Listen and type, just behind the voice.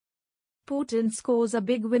Putin scores a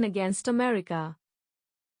big win against America.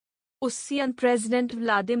 Russian President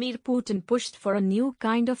Vladimir Putin pushed for a new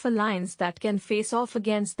kind of alliance that can face off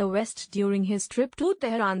against the West during his trip to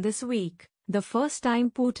Tehran this week, the first time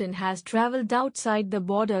Putin has traveled outside the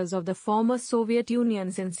borders of the former Soviet Union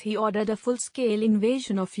since he ordered a full-scale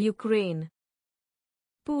invasion of Ukraine.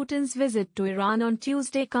 Putin's visit to Iran on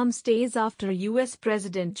Tuesday comes days after U.S.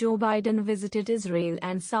 President Joe Biden visited Israel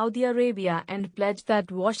and Saudi Arabia and pledged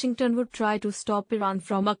that Washington would try to stop Iran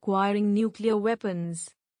from acquiring nuclear weapons.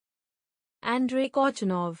 Andrei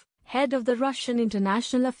Korchinov, head of the Russian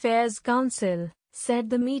International Affairs Council,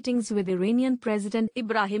 said the meetings with Iranian President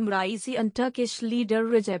Ebrahim Raisi and Turkish leader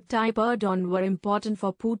Recep Tayyip Erdogan were important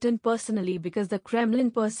for Putin personally because the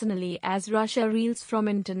Kremlin personally as Russia reels from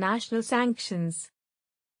international sanctions.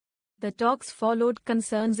 The talks followed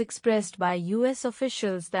concerns expressed by U.S.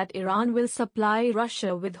 officials that Iran will supply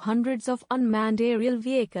Russia with hundreds of unmanned aerial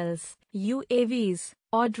vehicles, UAVs,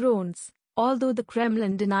 or drones, although the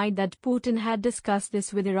Kremlin denied that Putin had discussed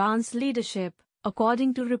this with Iran's leadership,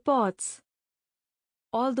 according to reports.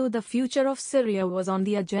 Although the future of Syria was on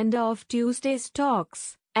the agenda of Tuesday's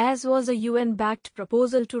talks, as was a UN-backed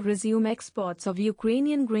proposal to resume exports of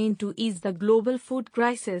Ukrainian grain to ease the global food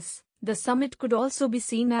crisis, the summit could also be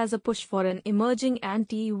seen as a push for an emerging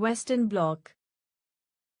anti-Western bloc.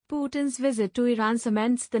 Putin's visit to Iran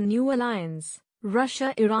cements the new alliance,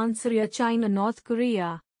 Russia, Iran, Syria, China, North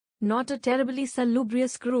Korea. Not a terribly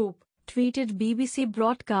salubrious group, tweeted BBC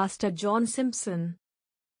broadcaster John Simpson.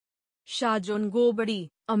 Shahjan Gobadi,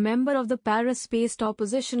 a member of the Paris-based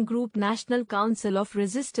opposition group National Council of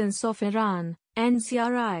Resistance of Iran,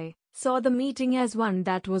 NCRI, saw the meeting as one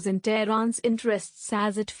that was in Tehran's interests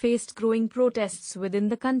as it faced growing protests within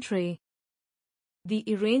the country. The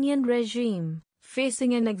Iranian regime,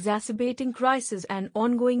 facing an exacerbating crisis and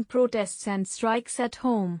ongoing protests and strikes at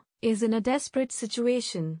home, is in a desperate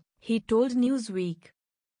situation, he told Newsweek.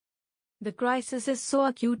 The crisis is so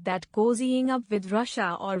acute that cozying up with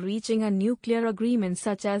Russia or reaching a nuclear agreement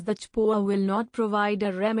such as the CPOA will not provide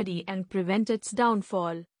a remedy and prevent its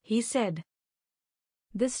downfall, he said.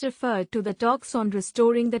 This referred to the talks on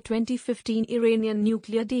restoring the 2015 Iranian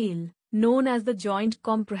nuclear deal, known as the Joint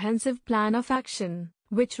Comprehensive Plan of Action,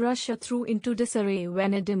 which Russia threw into disarray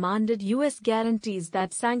when it demanded U.S. guarantees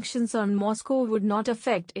that sanctions on Moscow would not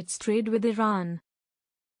affect its trade with Iran.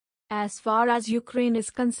 As far as Ukraine is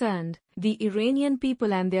concerned, the Iranian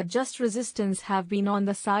people and their just resistance have been on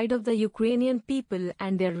the side of the Ukrainian people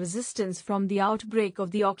and their resistance from the outbreak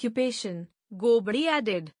of the occupation, Gobadi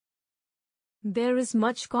added. There is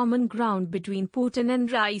much common ground between Putin and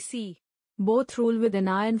Raisi. Both rule with an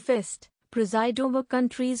iron fist, preside over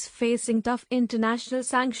countries facing tough international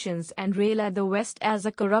sanctions and rail at the West as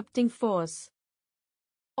a corrupting force.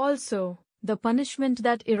 Also, the punishment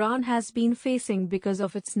that Iran has been facing because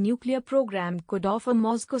of its nuclear program could offer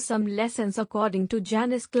Moscow some lessons according to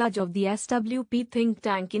Janis Kluge of the SWP think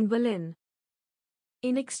tank in Berlin.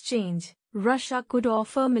 In exchange, Russia could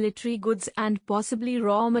offer military goods and possibly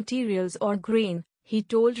raw materials or grain, he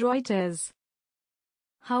told Reuters.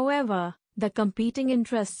 However, the competing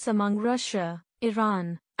interests among Russia,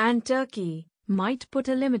 Iran, and Turkey might put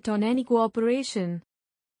a limit on any cooperation.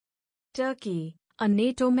 Turkey, a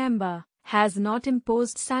NATO member, has not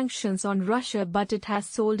imposed sanctions on Russia, but it has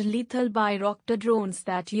sold lethal Bayraktar drones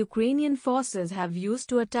that Ukrainian forces have used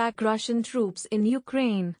to attack Russian troops in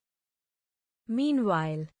Ukraine.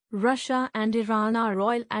 Meanwhile, Russia and Iran are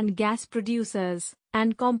oil and gas producers,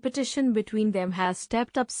 and competition between them has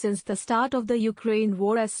stepped up since the start of the Ukraine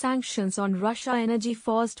war as sanctions on Russia energy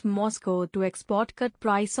forced Moscow to export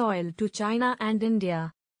cut-price oil to China and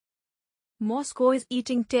India. Moscow is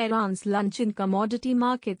eating Tehran's lunch in commodity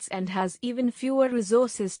markets and has even fewer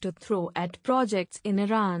resources to throw at projects in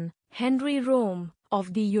Iran, Henry Rome,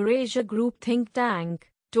 of the Eurasia Group think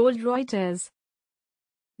tank, told Reuters.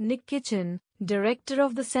 Nick Kitchen, director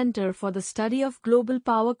of the Center for the Study of Global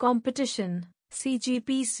Power Competition,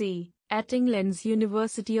 CGPC, at England's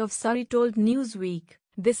University of Surrey told Newsweek,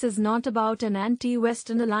 this is not about an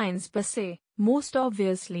anti-Western alliance per se. Most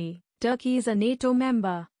obviously, Turkey is a NATO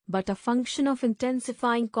member, but a function of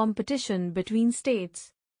intensifying competition between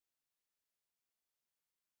states.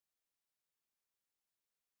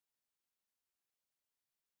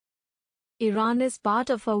 Iran is part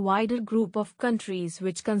of a wider group of countries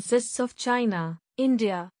which consists of China,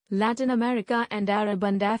 India, Latin America and Arab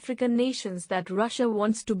and African nations that Russia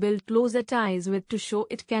wants to build closer ties with to show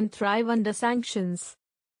it can thrive under sanctions.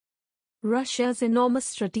 Russia's enormous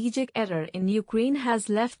strategic error in Ukraine has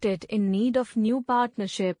left it in need of new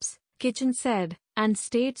partnerships, Kitchen said, and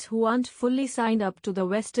states who aren't fully signed up to the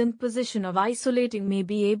Western position of isolating may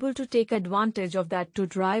be able to take advantage of that to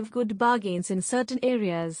drive good bargains in certain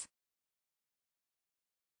areas.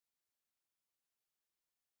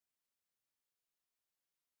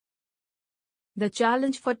 The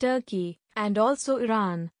challenge for Turkey, and also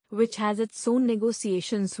Iran, which has its own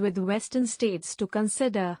negotiations with Western states to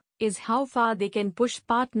consider, is how far they can push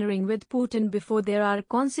partnering with Putin before there are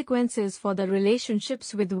consequences for the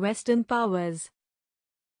relationships with Western powers.